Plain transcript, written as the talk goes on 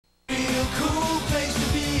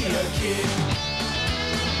chicken.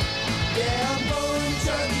 Yeah, I'm going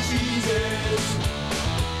Chuck E. Cheese's.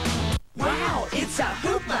 Wow, it's a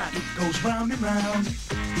hoopla. It goes round and round.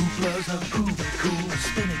 Hoopla's a groovy, cool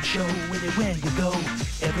spinning show. Anywhere you go,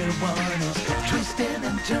 everyone is twisting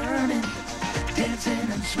and turning,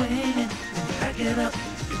 dancing and swinging. When you pack it up,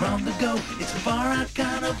 you're on the go. It's a far-out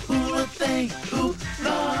kind of hula thing.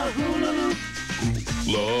 Hoopla, hula loop.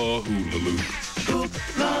 Hoopla, hula loop.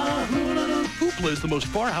 Hoopla, hula loop. Hoopla is the most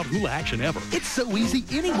far-out hula action ever. It's so easy,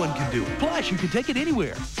 anyone can do it. Plus, you can take it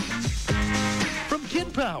anywhere. From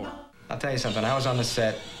Kid Power. I'll tell you something. I was on the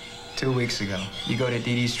set 2 weeks ago. You go to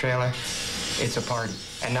Dee Dee's trailer, it's a party.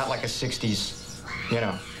 And not like a 60s, you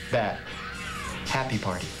know, that. Happy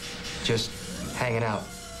party. Just hanging out.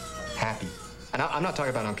 Happy. And I'm not talking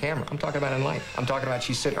about on camera. I'm talking about in life. I'm talking about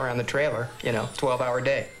she's sitting around the trailer, you know, 12-hour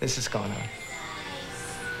day. This is going on.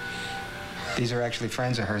 These are actually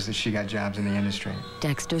friends of hers that she got jobs in the industry.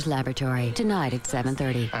 Dexter's Laboratory, tonight at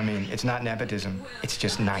 7:30. I mean, it's not nepotism. It's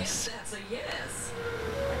just nice. That's a yes.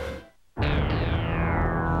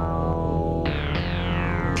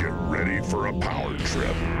 Get ready for a power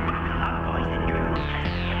trip.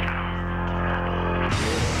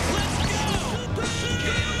 Let's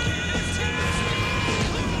go!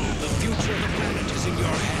 The future of the planet is in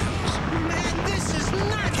your hands. Man, this is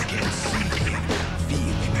nuts! You can see it,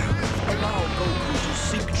 feel it. Allow Goku to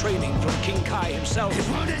seek training from King Kai himself. You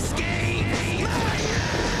won't escape!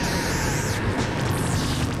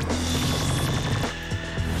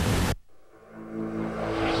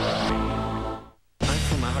 I'm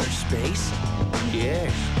from outer space?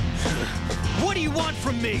 Yes. What do you want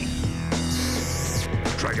from me?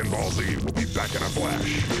 Dragon Ball Z will be back in a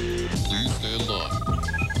flash. Please stand by.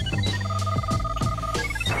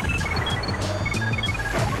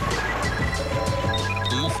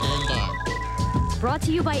 Please stand by. Brought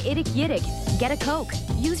to you by Idic Yiddick. Get a Coke.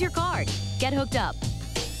 Use your card. Get hooked up.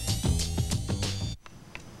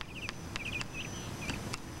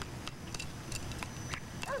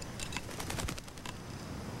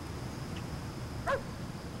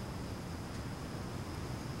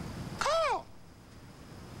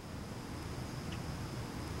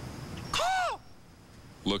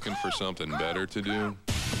 Looking for something better to do?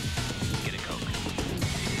 Get a Coke.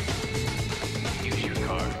 Use your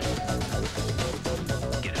card.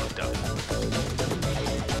 Get hooked up.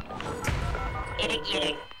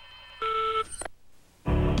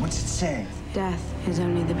 What's it say? Death is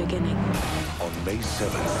only the beginning. On May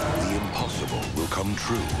 7th, the impossible will come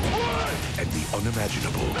true. And the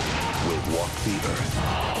unimaginable will walk the earth.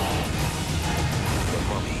 The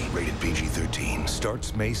Mummy, rated PG-13,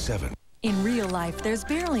 starts May 7th. In real life, there's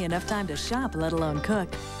barely enough time to shop, let alone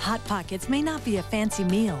cook. Hot Pockets may not be a fancy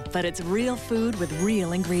meal, but it's real food with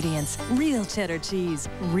real ingredients. Real cheddar cheese,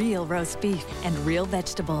 real roast beef, and real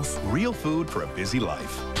vegetables. Real food for a busy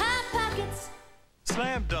life. Hot Pockets.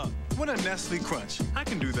 Slam dunk. What a Nestle Crunch. I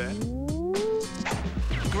can do that.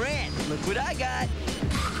 Grant, look what I got.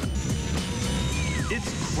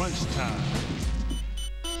 It's crunch time.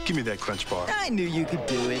 Give me that crunch bar. I knew you could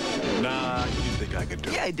do it. Nah, you didn't think I could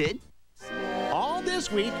do it. Yeah, I did. All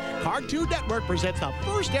this week, Cartoon Network presents the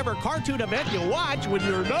first ever cartoon event you watch with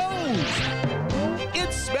your nose.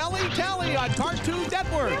 It's Smelly Telly on Cartoon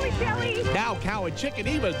Network. Smelly Telly. Now Cow and Chicken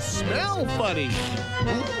even smell funny.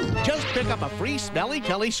 Just pick up a free Smelly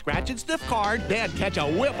Telly scratch and sniff card, then catch a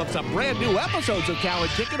whiff of some brand new episodes of Cow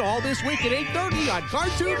and Chicken all this week at 8:30 on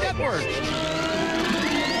Cartoon Network.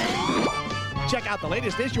 Check out the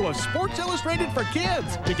latest issue of Sports Illustrated for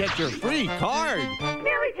Kids to get your free card.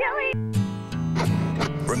 Smelly Telly.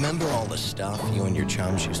 Remember all the stuff you and your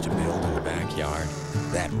chums used to build in the backyard?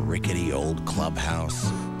 That rickety old clubhouse?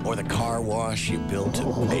 Or the car wash you built to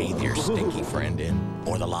bathe your stinky friend in?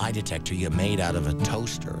 Or the lie detector you made out of a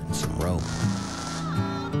toaster and some rope?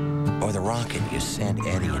 Or the rocket you sent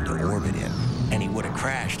Eddie into orbit in, and he would have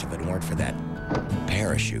crashed if it weren't for that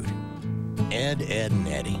parachute? Ed, Ed, and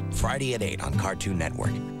Eddie, Friday at 8 on Cartoon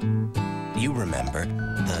Network. You remember,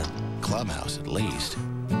 the clubhouse at least.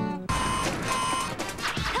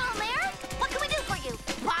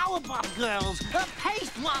 Powerpuff Girls, the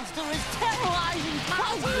paste monster is terrorizing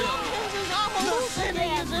Townsville. The city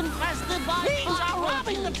is infested by thieves are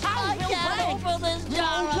robbing the Townsville bank. Over this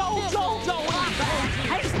Joe,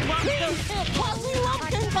 paste monster, Fuzzy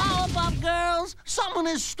Lumpkin Powerpuff Girls. Someone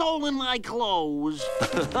has stolen my clothes.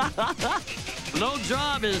 No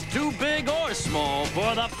job is too big or small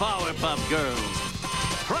for the Powerpuff Girls.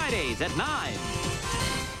 Fridays at 9.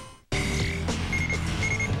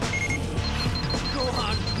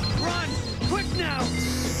 Gohan, run! Quick now!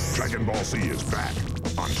 Dragon Ball Z is back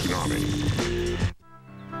on Toonami.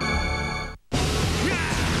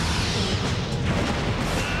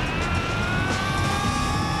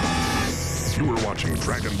 watching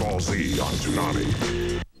Dragon Ball Z on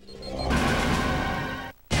Toonami.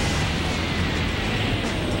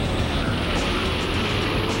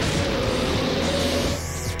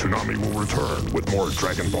 Toonami will return with more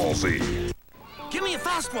Dragon Ball Z. Give me a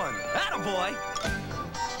fast one. Attaboy.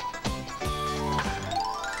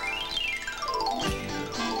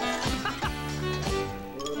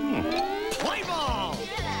 Play ball.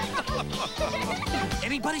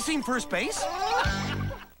 Anybody seen first base?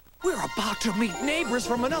 We're about to meet neighbors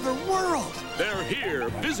from another world. They're here,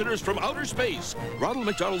 visitors from outer space. Ronald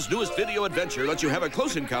McDonald's newest video adventure lets you have a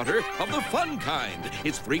close encounter of the fun kind.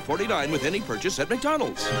 It's $3.49 with any purchase at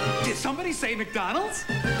McDonald's. Did somebody say McDonald's?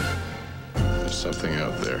 There's something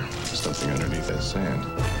out there. Something underneath that sand.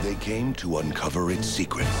 They came to uncover its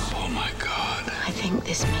secrets. Oh my God. I think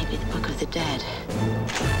this may be the Book of the Dead.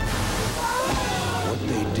 What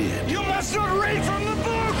they did You must not read from the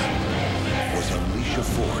book! was unleash a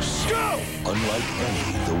force unlike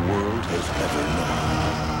any the world has ever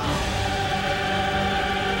known.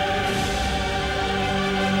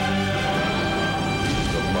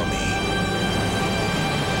 The Mummy.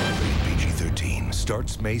 PG-13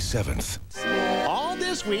 starts May 7th. All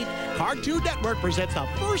this week, Cartoon Network presents the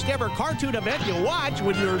first ever cartoon event you'll watch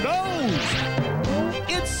with your nose.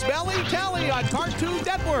 It's Smelly Kelly on Cartoon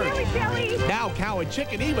Network. Smelly Kelly! Now cow and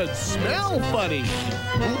chicken even smell funny.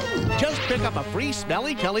 Just pick up a free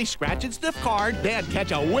Smelly Kelly scratch and sniff card, then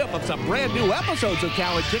catch a whiff of some brand new episodes of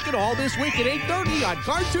Cow and Chicken all this week at 8:30 on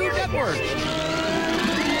Cartoon Network.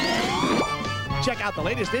 Check out the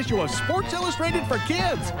latest issue of Sports Illustrated for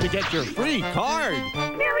Kids to get your free card.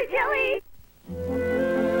 Smelly Kelly!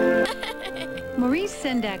 Maurice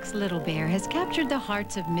Sendak's Little Bear has captured the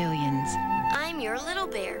hearts of millions. I'm your little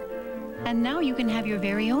bear. And now you can have your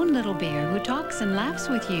very own little bear who talks and laughs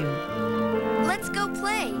with you. Let's go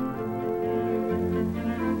play.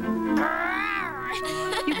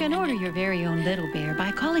 You can order your very own little bear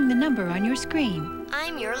by calling the number on your screen.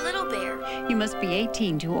 I'm your little bear. You must be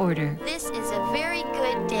 18 to order. This is a very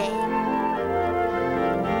good day.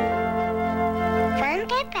 Fun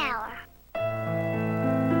Kid Power.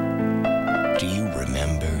 Do you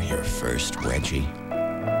remember your first wedgie?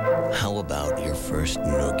 How about your first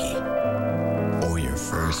noogie? Or your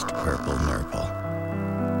first purple nurple?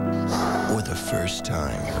 Or the first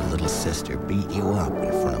time your little sister beat you up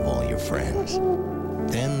in front of all your friends?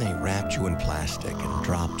 Then they wrapped you in plastic and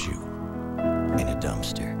dropped you in a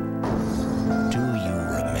dumpster. Do you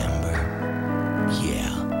remember?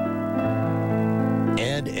 Yeah.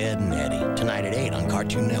 Ed, Ed, and Eddie, tonight at 8 on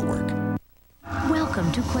Cartoon Network.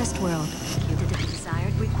 Welcome to Quest World. The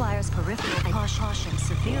desired requires peripheral caution,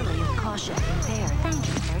 severely caution impaired. Thank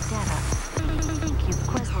you, Air Data. Thank you,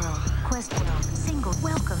 Quest World. Quest World. Single.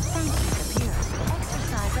 Welcome. Thank you, Computer.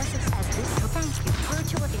 Exercise us as this. Thank you.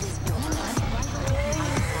 Virtual. It is your right.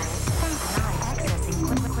 Thank not accessing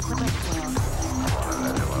Quest World.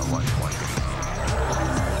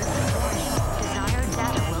 Desired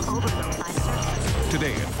data will overload by service.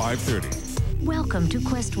 Today at 5:30. Welcome to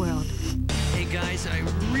Quest World. Hey guys, I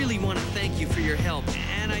really want to thank you for your help,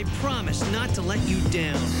 and I promise not to let you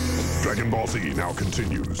down. Dragon Ball Z now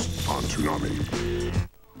continues on Toonami.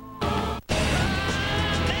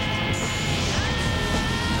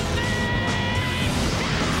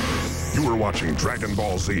 You are watching Dragon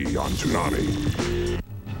Ball Z on Toonami.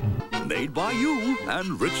 Made by you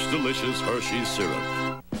and rich, delicious Hershey's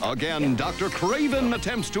syrup. Again, Dr. Craven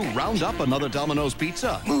attempts to round up another Domino's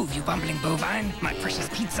pizza. Move, you bumbling bovine. My precious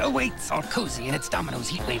pizza waits, all cozy in its Domino's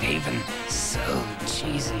heatwave haven. So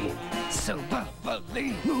cheesy, so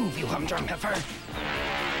bubbly. Move, you humdrum heifer.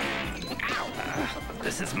 Ow!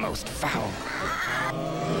 This is most foul.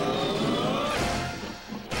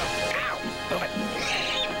 Ow! Move it.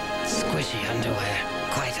 Squishy underwear,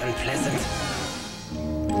 quite unpleasant.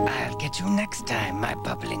 I'll get you next time, my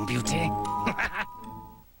bubbling beauty.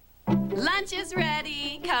 Lunch is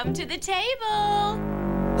ready. Come to the table.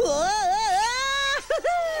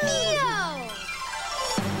 Neo!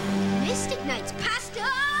 Mystic Knight's pasta!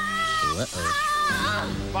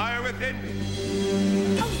 Fire within me.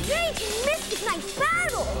 A raging Mystic Knight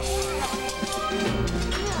battle!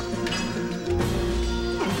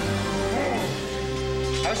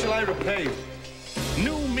 How shall I repay you?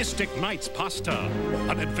 New Mystic Knight's pasta.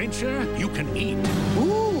 An adventure you can eat.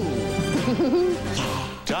 Ooh.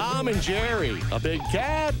 Tom and Jerry, a big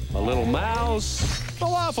cat, a little mouse, a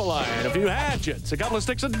waffle iron, a few hatchets, a couple of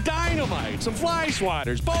sticks of dynamite, some fly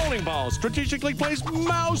swatters, bowling balls, strategically placed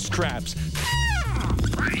mouse traps,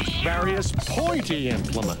 various pointy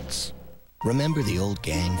implements. Remember the old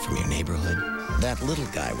gang from your neighborhood? That little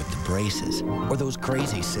guy with the braces? Or those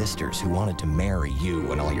crazy sisters who wanted to marry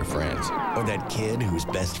you and all your friends? Or that kid whose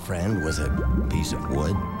best friend was a piece of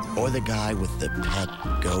wood? Or the guy with the pet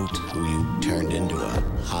goat who you turned into a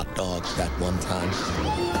hot dog that one time?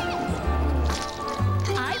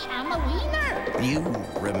 I am a wiener. You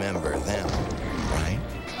remember them, right?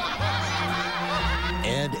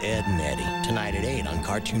 Ed, Edd, and Eddy, tonight at 8 on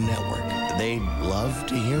Cartoon Network. They'd love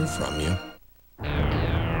to hear from you.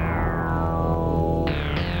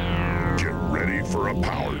 Get ready for a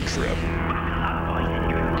power trip.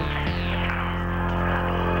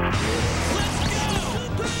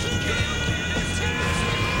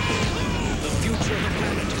 The future of the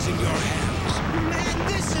planet is in your hands. Man,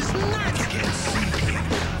 this is nuts! You can see me,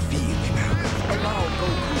 feel me now. Allow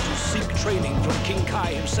Goku to seek training from King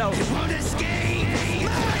Kai himself. It won't escape!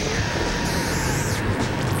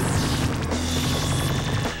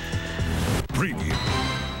 Preview.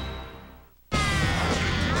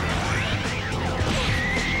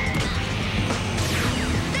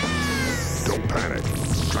 Don't panic.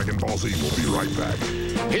 Dragon Ball Z will be right back.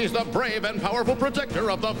 He's the brave and powerful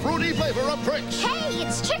protector of the fruity flavor of Trix. Hey,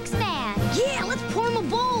 it's Trix Man. Yeah, let's pour him a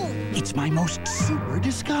bowl. It's my most super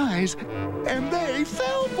disguise, and they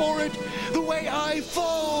fell for it. The way I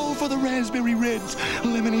fall for the raspberry reds,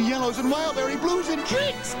 lemony yellows, and wildberry blues and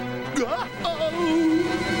Trix.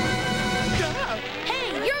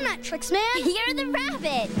 Hey, you're not Trix Man. You're the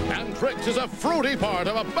rabbit. And Trix is a fruity part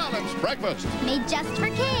of a balanced breakfast. Made just for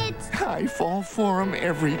kids. I fall for them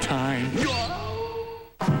every time.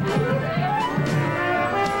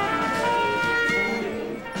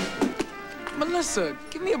 Melissa,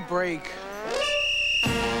 give me a break.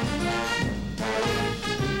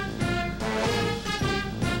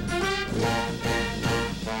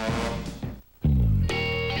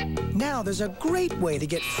 Now there's a great way to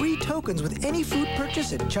get free tokens with any food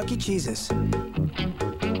purchase at Chuck E. Cheese's.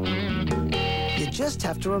 You just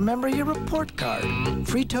have to remember your report card.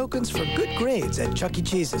 Free tokens for good grades at Chuck E.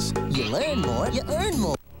 Cheese's. You learn more, you earn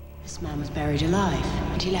more. This man was buried alive,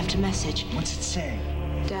 and he left a message. What's it say?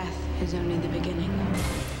 Death is only the beginning.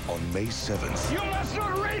 On May 7th, You must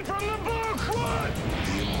not read from the book! What?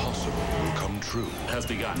 the impossible will come true. Has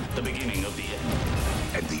begun. The beginning of the end.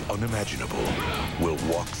 And the unimaginable will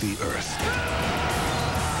walk the earth.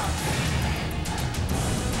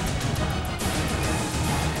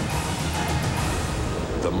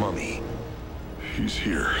 The Mummy. He's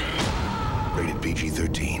here. Rated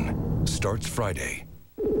PG-13. Starts Friday.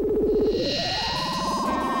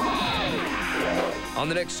 On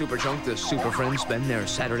the next Super Chunk, the Super Friends spend their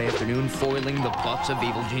Saturday afternoon foiling the plots of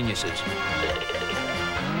evil geniuses.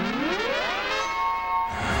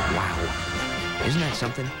 Wow. Isn't that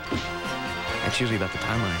something? That's usually about the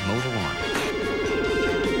time I mow the lawn.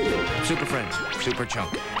 Super Friends, Super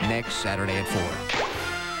Chunk, next Saturday at 4.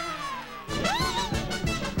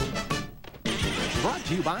 Brought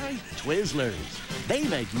to you by Twizzlers. They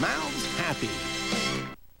make mouths happy.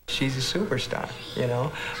 She's a superstar, you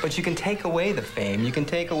know? But you can take away the fame, you can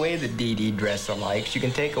take away the Dee dress-alikes, you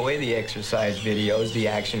can take away the exercise videos, the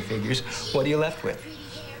action figures. What are you left with?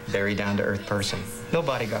 Very down-to-earth person. No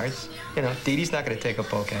bodyguards. You know, Dee Dee's not gonna take a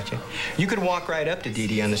poke at you. You could walk right up to Dee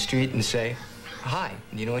Dee on the street and say, hi.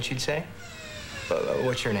 And you know what she'd say?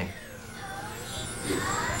 What's your name?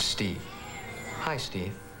 Steve. Hi,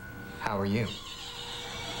 Steve. How are you?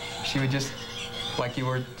 She would just, like you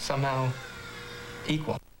were somehow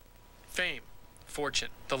equal. Fame, fortune,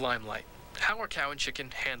 the limelight. How are Cow and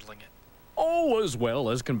Chicken handling it? Oh, as well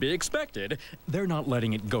as can be expected. They're not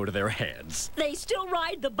letting it go to their heads. They still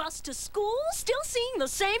ride the bus to school, still seeing the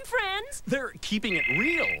same friends. They're keeping it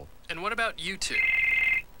real. And what about you two?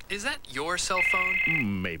 Is that your cell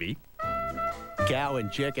phone? Maybe. Cow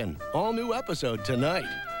and Chicken. All new episode tonight.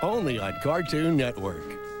 Only on Cartoon Network.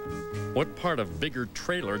 What part of bigger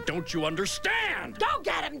trailer don't you understand? Go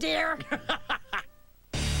get him, dear.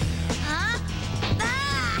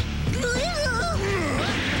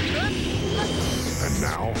 And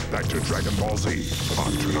now, back to Dragon Ball Z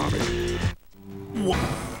on Toonami.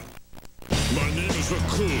 My name is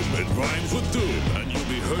Raccoon. It rhymes with doom, and you'll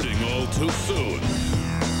be hurting all too soon.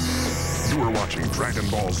 You are watching Dragon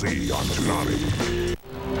Ball Z on Toonami.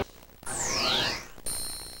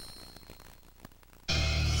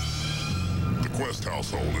 The Quest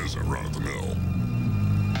household isn't run-of-the-mill.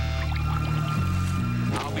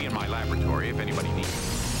 I'll be in my laboratory if anybody needs it.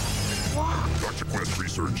 Dr. Quest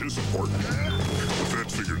research is important. The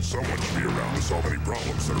feds figured someone should be around to solve any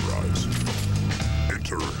problems that arise.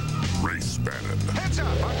 Enter Race Bannon. Heads up,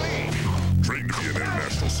 Ugly! Trained to be an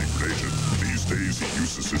international secret agent, these days he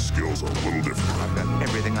uses his skills a little different. I've got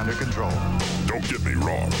everything under control. Don't get me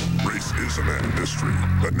wrong, Race is a man of mystery,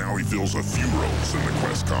 but now he fills a few roles in the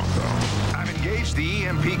Quest compound. I've engaged the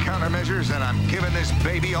EMP countermeasures, and I'm giving this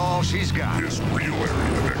baby all she's got. His real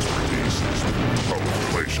area of expertise is public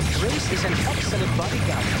relations. Race is an excellent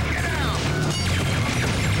bodyguard. Get down!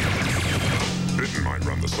 Bitten might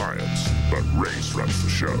run the science, but Race runs the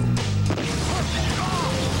show.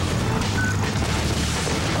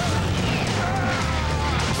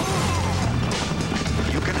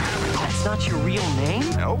 You can have it. That's not your real name?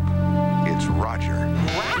 Nope. It's Roger.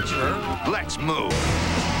 Roger? Let's move.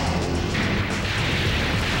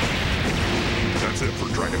 That's it for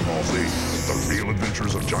Dragon Ball Z. The real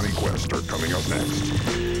adventures of Johnny Quest are coming up next.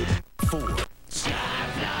 4.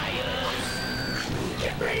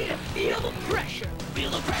 Get ready to feel the pressure. Feel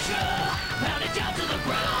the pressure. Pound it down to the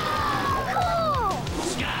ground. Cool!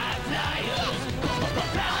 Sky flyers.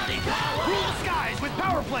 Pounding power. Rule the skies with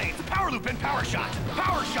power planes, power loop, and power shot.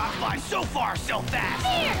 Power shot flies so far, so fast.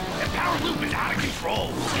 Here! And power loop is out of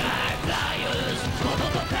control. Sky flyers.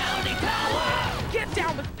 Pounding power. Get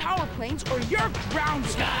down with power planes or you're grounded.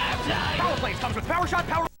 Sky flyers. Power planes comes with power shot,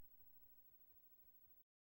 power...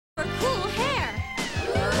 For cool hair.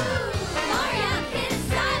 Mario, hit a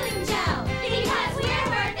styling gel. Because we're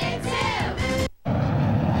birthday too.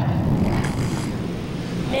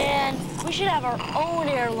 Man, we should have our own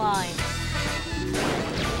airline.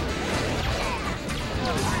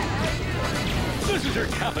 This is your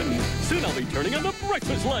cabin. Soon I'll be turning on the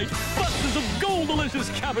breakfast light. Boxes of Gold Delicious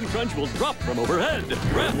Cabin Crunch will drop from overhead.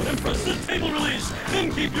 Grab one and press the table release.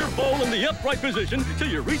 Then keep your bowl in the upright position till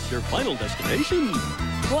you reach your final destination.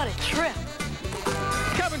 What a trip.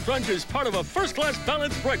 Cabin Crunch is part of a first-class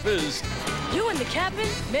balanced breakfast. You and the captain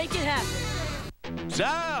make it happen.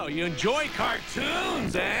 So, you enjoy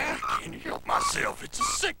cartoons, eh? I can't help myself. It's a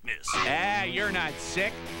sickness. Ah, you're not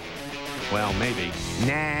sick. Well, maybe.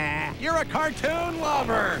 Nah, you're a cartoon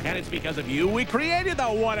lover. And it's because of you we created the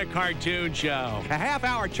What a Cartoon Show. A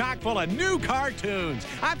half-hour chock full of new cartoons.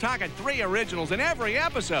 I'm talking 3 originals in every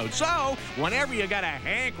episode. So, whenever you got a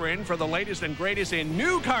hankering for the latest and greatest in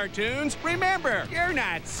new cartoons, remember, you're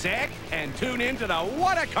not sick. And tune in to the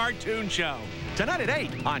What a Cartoon Show. Tonight at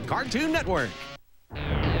 8 on Cartoon Network.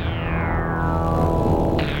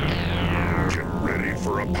 Get ready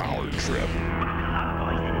for a power trip.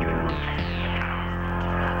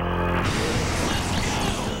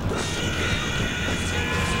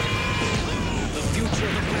 The future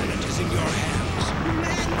of the planet is in your hands.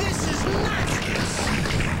 Man, this is not...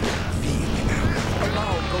 Feel me now.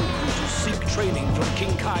 Allow Goku to seek training from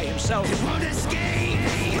King Kai himself. It won't escape!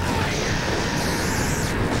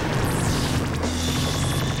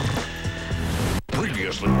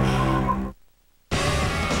 Previously.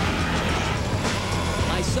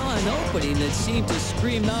 I saw an opening that seemed to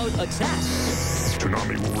scream out attack.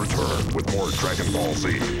 Toonami will return with more Dragon Ball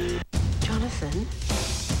Z. Jonathan,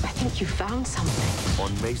 I think you found something.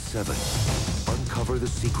 On May 7th, uncover the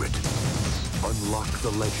secret. Unlock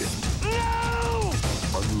the legend. No!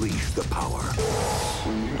 Unleash the power.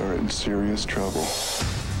 We are in serious trouble.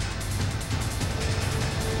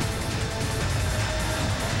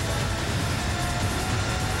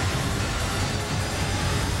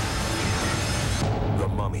 The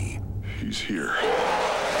Mummy. He's here.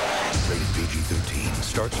 Rated PG-13.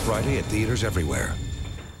 Starts Friday at theaters everywhere.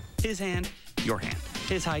 His hand, your hand.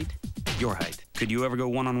 His height, your height. Could you ever go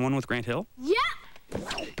one-on-one with Grant Hill? Yeah!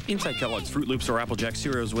 Inside Kellogg's Fruit Loops or Applejack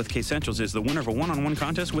cereals with K-Essentials is the winner of a one-on-one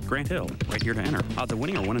contest with Grant Hill. Right here to enter. Odds of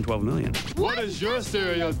winning are 1 in 12 million. What does your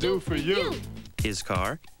cereal do for you? His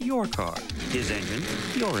car, your car. His engine,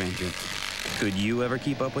 your engine. Could you ever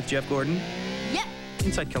keep up with Jeff Gordon? Yep.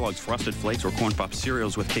 Inside Kellogg's Frosted Flakes or Corn Pop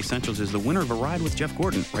cereals with K-Essentials is the winner of a ride with Jeff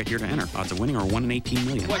Gordon. Right here to enter. Odds of winning are 1 in 18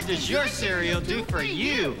 million. What does your cereal do for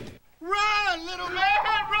you? Run, little man,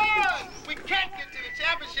 run! We can't get to the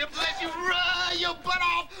championship unless you run your butt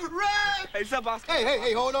off. Run! Hey, what's up, boss?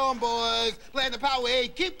 Hey, hold on, boys. Playing the Power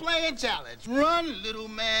 8. Keep playing challenge. Run, little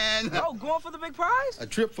man. Oh, going for the big prize? A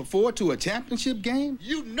trip for 4 to a championship game?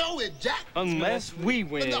 You know it, Jack. Unless we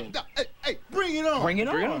win. No, hey, bring it on. Bring it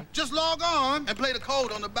on. Just log on and play the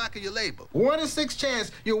code on the back of your label. 1 in 6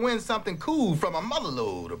 chance you'll win something cool from a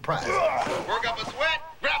motherload of prizes. Work up a sweat,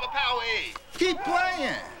 grab a Power 8. Keep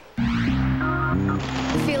playing.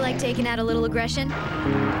 Feel like taking out a little aggression?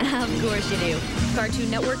 Of course you do. Cartoon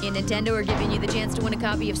Network and Nintendo are giving you the chance to win a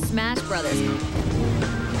copy of Smash Brothers.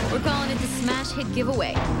 We're calling it the Smash Hit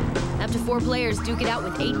Giveaway. Up to 4 players duke it out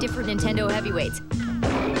with 8 different Nintendo heavyweights.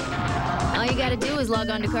 All you gotta do is log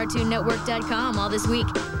on to CartoonNetwork.com all this week.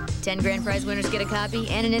 10 grand prize winners get a copy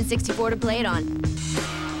and an N64 to play it on.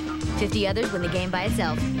 50 others win the game by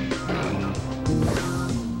itself.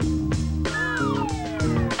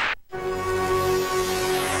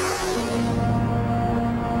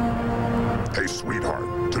 Hey,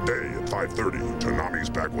 sweetheart. Today at 5:30, Toonami's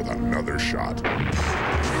back with another shot. Welcome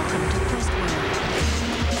to Quest World.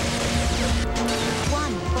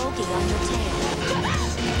 One bogey on your tail.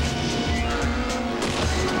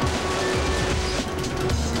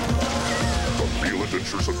 The Real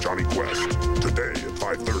Adventures of Johnny Quest. Today at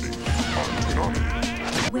 5:30 on Toonami.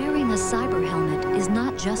 Wearing a cyber helmet is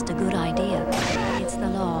not just a good idea. It's the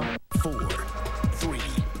law. 4, 3.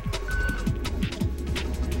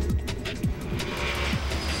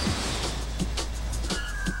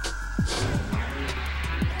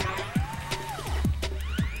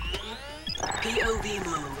 POV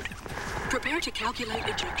mode. Prepare to calculate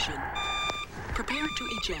ejection. Prepare to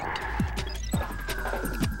eject.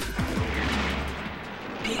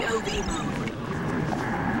 POV mode.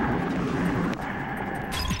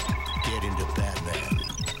 Get into Batman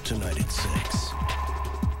tonight at 6.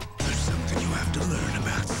 There's something you have to learn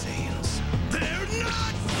about Saiyans. They're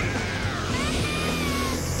not fair!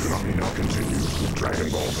 Toonami now continues with Dragon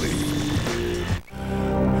Ball Z.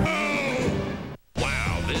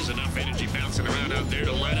 There's enough energy bouncing around out there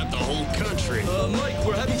to light up the whole country. Mike,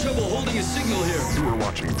 we're having trouble holding a signal here. You are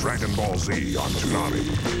watching Dragon Ball Z on Toonami.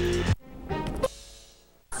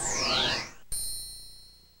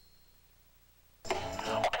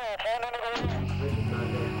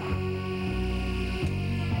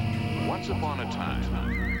 Once upon a time,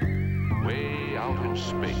 way out in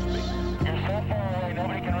space. You're so far away,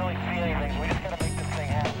 nobody can really see anything. We just gotta make this thing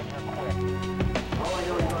happen real quick. All I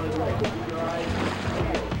know is keep your eyes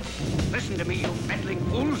peeled. Listen to me, you meddling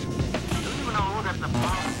fools. Do you know that the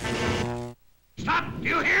power... Stop! Do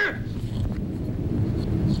you hear?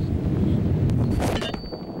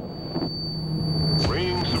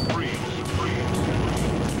 Reign supreme.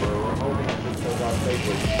 We're hoping this goes out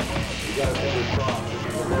safely. You gotta fingers crossed. This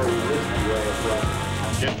is a very risky way of playing.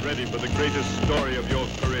 Get ready for the greatest story of your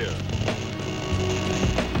career.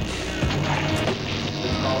 This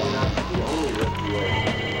is probably not the only risky way.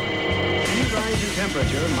 Any rise in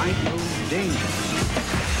temperature might prove dangerous.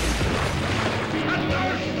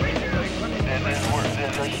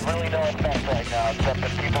 There's really no effect right now, except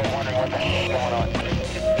that people are wondering what the hell is going on.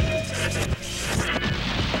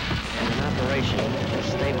 And an operation, the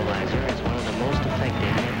stabilizer is one of the most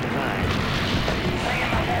effective yet devised.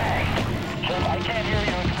 I can't hear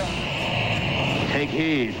you. Take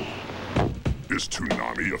heed. Is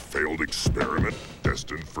Toonami a failed experiment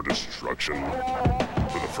destined for destruction?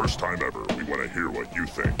 For the first time ever, we want to hear what you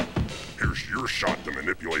think. Here's your shot to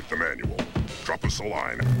manipulate the manual. Drop us a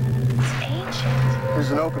line.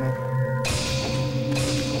 There's an opening.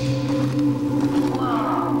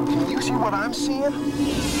 Whoa. Can you see what I'm seeing?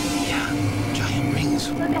 Yeah, giant rings.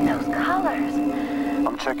 Look at those colors.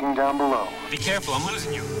 I'm checking down below. Be careful, I'm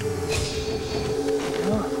losing you.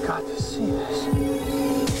 Oh, I've got to see this.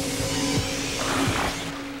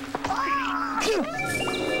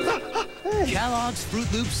 Kellogg's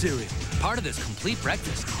Fruit Loop cereal, part of this complete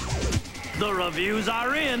breakfast. The reviews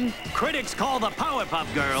are in. Critics call the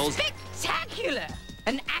Powerpuff Girls Spectacular!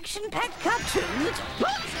 An action-packed cartoon that's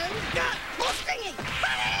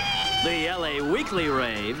the LA Weekly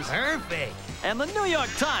raves. Perfect. And the New York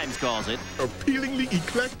Times calls it appealingly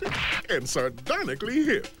eclectic and sardonically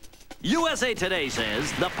hip. USA Today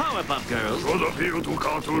says the Powerpuff Girls Should appeal to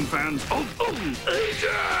cartoon fans of all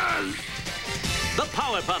ages. The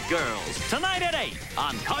Powerpuff Girls, tonight at 8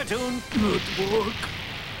 on Cartoon Network.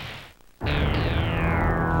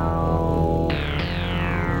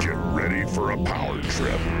 Get ready for a power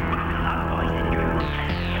trip.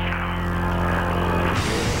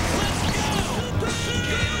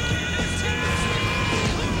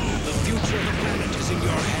 The future of the planet is in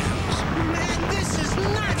your hands. Man, this is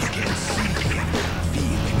nuts! I can see him.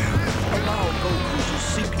 Feel him out. Allow Goku to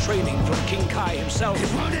seek training from King Kai himself.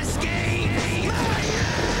 It won't escape!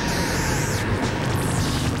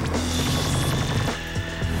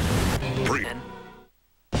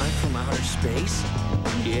 I'm from outer space?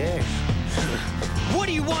 Yes. What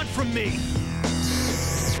do you want from me?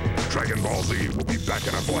 Dragon Ball Z will be back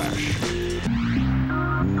in a flash.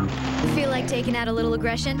 Feel like taking out a little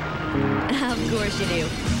aggression? Of course you do.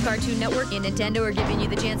 Cartoon Network and Nintendo are giving you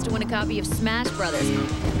the chance to win a copy of Smash Brothers.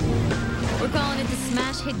 We're calling it the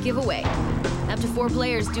Smash Hit Giveaway. Up to 4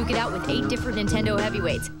 players duke it out with 8 different Nintendo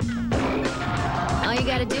heavyweights. All you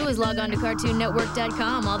gotta do is log on to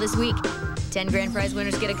CartoonNetwork.com all this week. 10 grand prize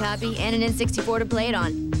winners get a copy and an N64 to play it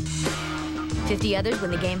on. 50 others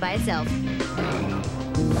win the game by itself.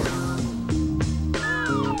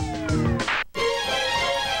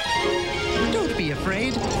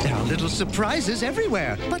 surprises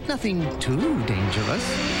everywhere, but nothing too dangerous.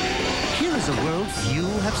 Here is a world few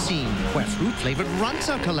have seen, where fruit-flavored runts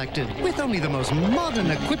are collected, with only the most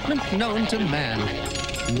modern equipment known to man.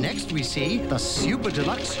 Next, we see the super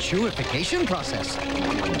deluxe chewification process.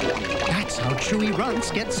 That's how chewy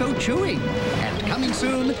runts get so chewy. And coming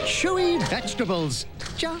soon, chewy vegetables.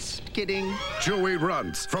 Just kidding. Chewy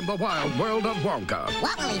runts from the wild world of Wonka.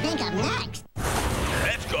 What will he think of next?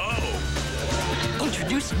 Let's go!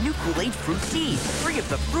 Introducing new Kool-Aid Fruit Tea. 3 of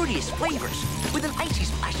the fruitiest flavors with an icy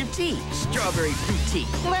splash of tea. Strawberry fruit tea,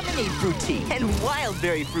 lemonade fruit tea, and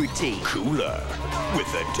wildberry fruit tea. Cooler with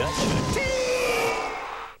a touch of tea.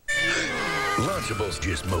 Lunchables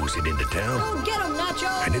just moseyed into town. Oh, get him,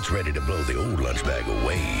 Nacho! And it's ready to blow the old lunch bag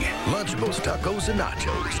away. Lunchables, tacos, and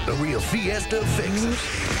nachos. The real fiesta of fixers.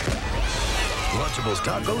 Lunchables,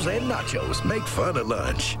 tacos, and nachos make fun of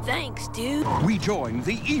lunch. Thanks, dude. We join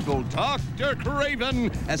the evil Dr.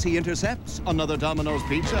 Craven as he intercepts another Domino's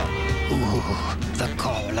pizza. Ooh, the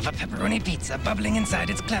coal of a pepperoni pizza bubbling inside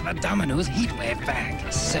its clever Domino's heatwave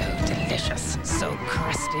bag. So delicious, so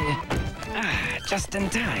crusty. Ah, just in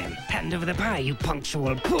time. Hand over the pie, you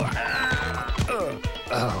punctual poor.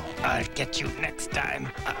 Oh, I'll get you next time.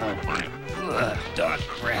 Dog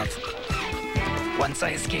breath. Once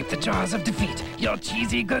I escape the jaws of defeat, your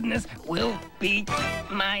cheesy goodness will be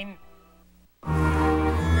mine.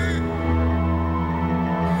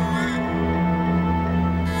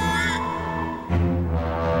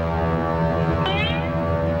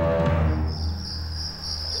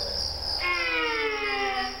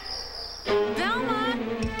 Velma,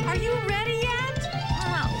 are you ready yet?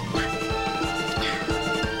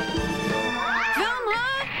 Velma?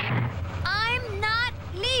 I'm not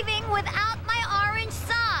leaving without my orange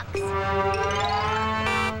socks.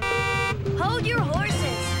 Hold your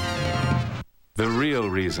horses. The real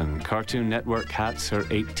reason Cartoon Network hats are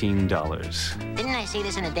 $18. Didn't I see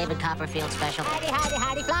this in a David Copperfield special?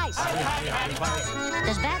 Howdy, flies. Howdy.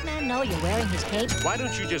 Does Batman know you're wearing his cape? Why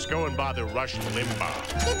don't you just go and bother Rush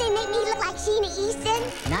Limbaugh? Did they make me look like Sheena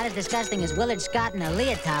Easton? Not as disgusting as Willard Scott in a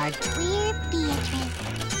leotard. We're Beatrice.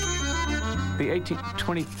 The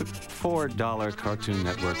 $24 Cartoon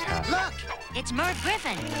Network hat. Look, it's Merv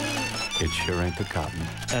Griffin. It sure ain't the cotton.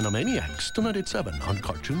 Animaniacs, tonight at 7 on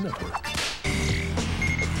Cartoon Network.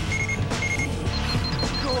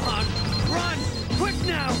 Gohan, run! Quick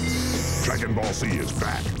now! Dragon Ball Z is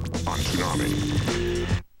back on Toonami.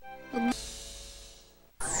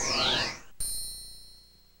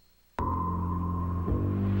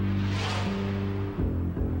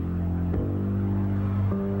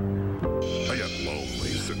 I get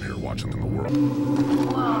lonely sitting here watching the world.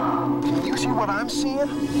 You see what I'm seeing?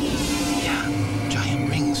 Yeah, giant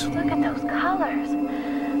rings. Look at those colors.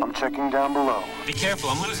 I'm checking down below. Be careful,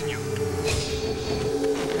 I'm losing you.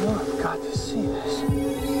 Oh, I've got to see this.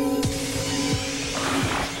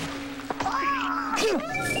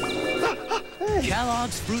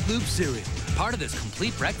 Kellogg's Fruit Loop cereal, part of this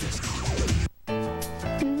complete breakfast.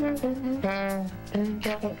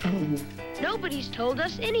 Nobody's told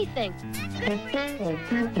us anything.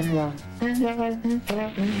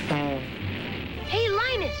 Hey,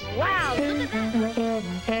 Linus! Wow, look at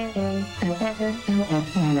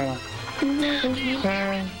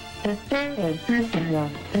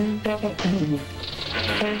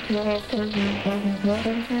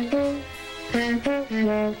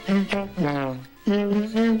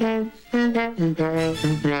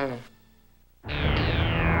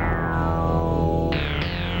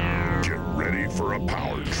Get ready for a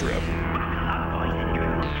power trip.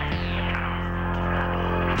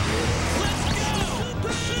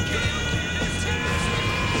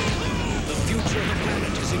 The future of the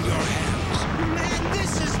planet is in your hands. Man,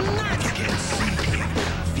 this is not get seeking.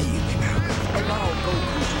 Feel me now. Allow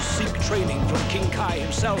Goku to seek training from King Kai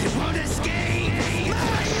himself. You won't escape!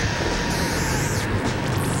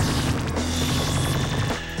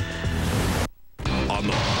 On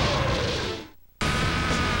the...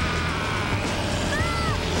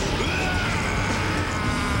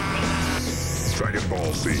 Dragon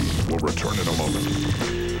Ball Z will return in a moment.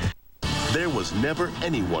 There was never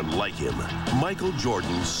anyone like him. Michael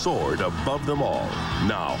Jordan soared above them all.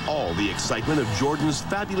 Now, all the excitement of Jordan's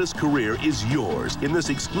fabulous career is yours in this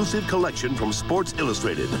exclusive collection from Sports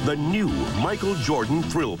Illustrated, the new Michael Jordan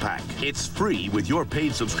Thrill Pack. It's free with your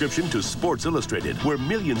paid subscription to Sports Illustrated, where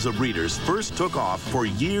millions of readers first took off for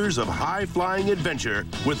years of high-flying adventure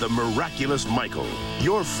with the miraculous Michael.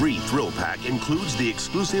 Your free Thrill Pack includes the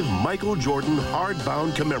exclusive Michael Jordan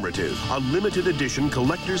hardbound commemorative, a limited edition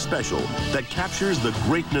collector's special that captures the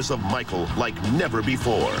greatness of Michael like never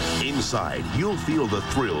before. Inside, you'll feel the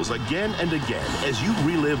thrills again and again as you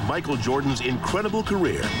relive Michael Jordan's incredible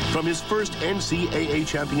career, from his first NCAA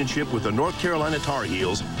championship with the North Carolina Tar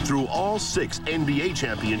Heels through all 6 NBA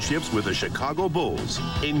championships with the Chicago Bulls.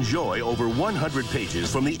 Enjoy over 100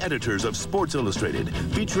 pages from the editors of Sports Illustrated,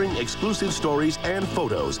 featuring exclusive stories and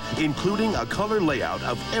photos, including a color layout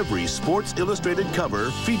of every Sports Illustrated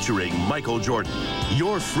cover featuring Michael Jordan.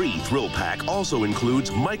 Your free thrill pack also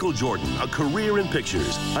includes Michael Jordan, A Career in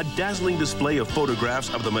Pictures, a dazzling display of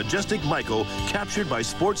photographs of the majestic Michael captured by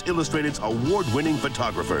Sports Illustrated's award-winning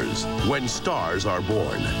photographers. When stars are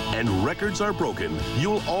born and records are broken,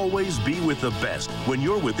 you'll always be with the best when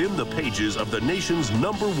you're within the pages of the nation's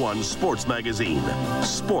 #1 sports magazine,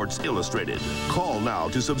 Sports Illustrated. Call now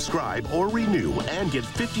to subscribe or renew and get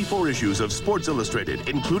 54 issues of Sports Illustrated,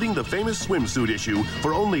 including the famous swimsuit issue,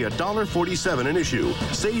 for only $1.47 an issue.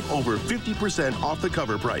 Save over 50% off the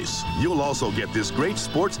cover price. You'll also get this great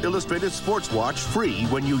Sports Illustrated sports watch free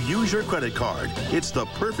when you use your credit card. It's the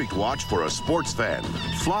perfect watch for a sports fan.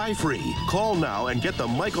 Fly free. Call now and get the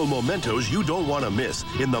Michael mementos you don't want to miss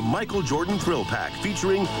in the Michael Jordan Thrill Pack,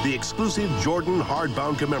 featuring the exclusive Jordan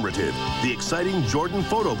hardbound commemorative, the exciting Jordan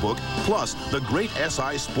photo book, plus the great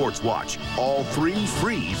SI sports watch. All 3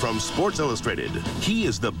 free from Sports Illustrated. He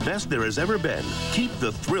is the best there has ever been. Keep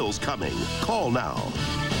the thrills coming. Call now.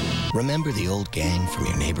 Remember the old gang from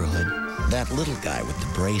your neighborhood? That little guy with the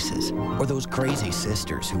braces? Or those crazy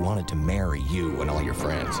sisters who wanted to marry you and all your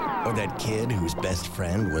friends? Or that kid whose best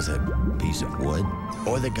friend was a piece of wood?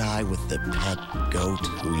 Or the guy with the pet goat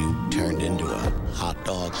who you turned into a hot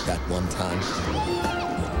dog that one time?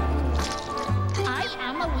 I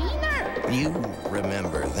am a wiener. You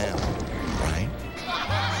remember them, right?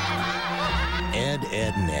 Ed,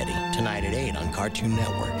 Ed, and Eddie, tonight at 8 on Cartoon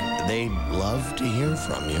Network. They'd love to hear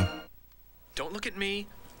from you. Don't look at me.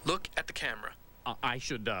 Look at the camera. I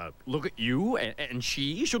should look at you, and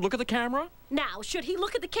she should look at the camera? Now, should he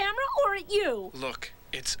look at the camera or at you? Look,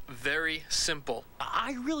 it's very simple.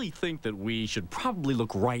 I really think that we should probably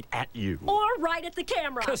look right at you. Or right at the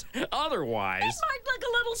camera. Because otherwise... It might look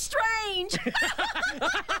a little strange.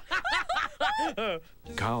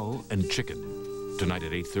 Cow and Chicken, tonight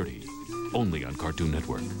at 8:30, only on Cartoon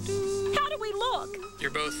Network. How do we look? You're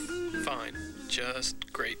both fine.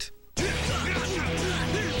 Just great.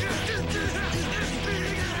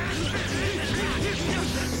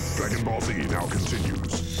 Dragon Ball Z now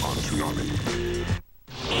continues on Toonami.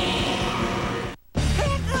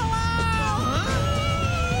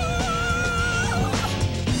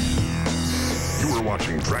 You are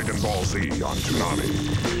watching Dragon Ball Z on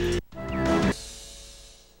Toonami.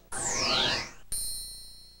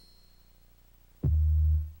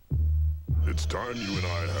 It's time you and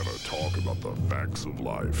I have a talk about the facts of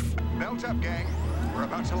life. Belt up, gang. We're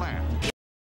about to land.